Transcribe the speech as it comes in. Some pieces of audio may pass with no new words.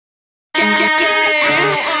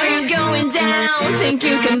think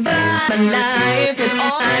you can buy my life with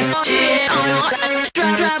all my shit on your life?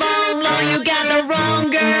 Drive on low, you got the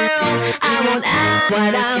wrong girl. I won't ask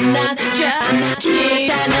what I'm not, just cheat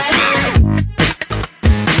that night.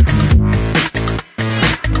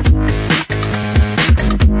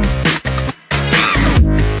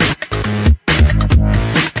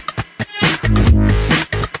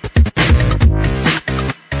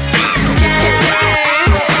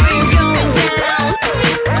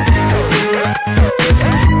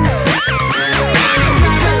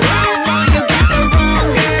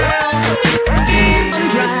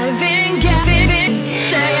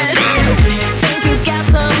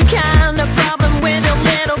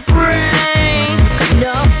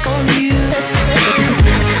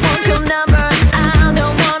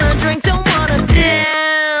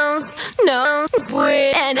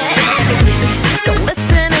 So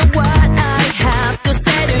listen to what I have to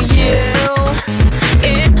say to you.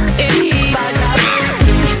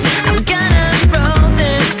 I'm gonna throw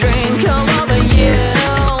this drink all over you.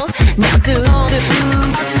 Now do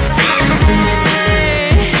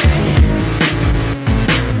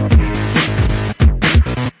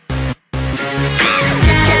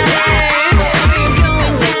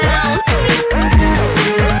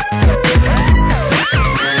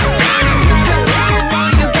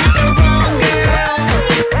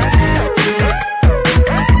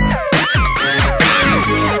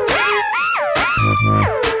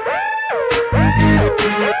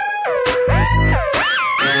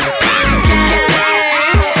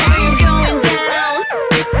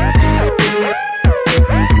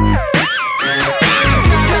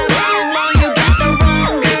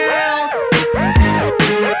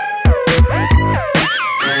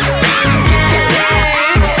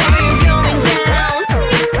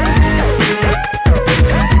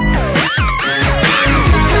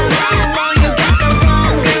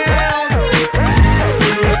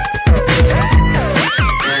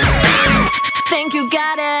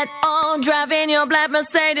driving your black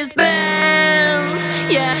Mercedes Benz.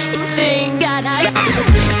 Yeah, it's thing got I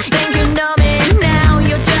think you know me now.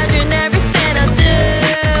 You're judging everything I do.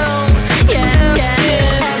 Yeah, yeah.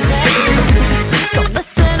 So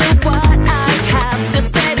listen to what I have to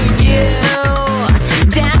say to you.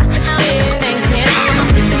 Down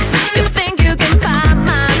you think you can buy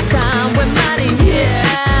my time with money?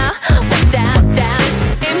 Yeah, what's that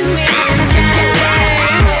in me?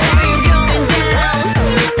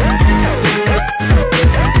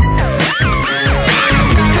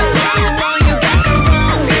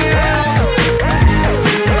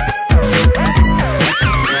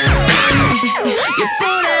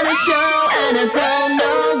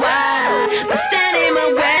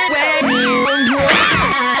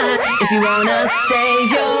 If you wanna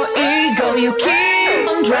save your ego, you keep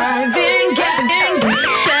on driving.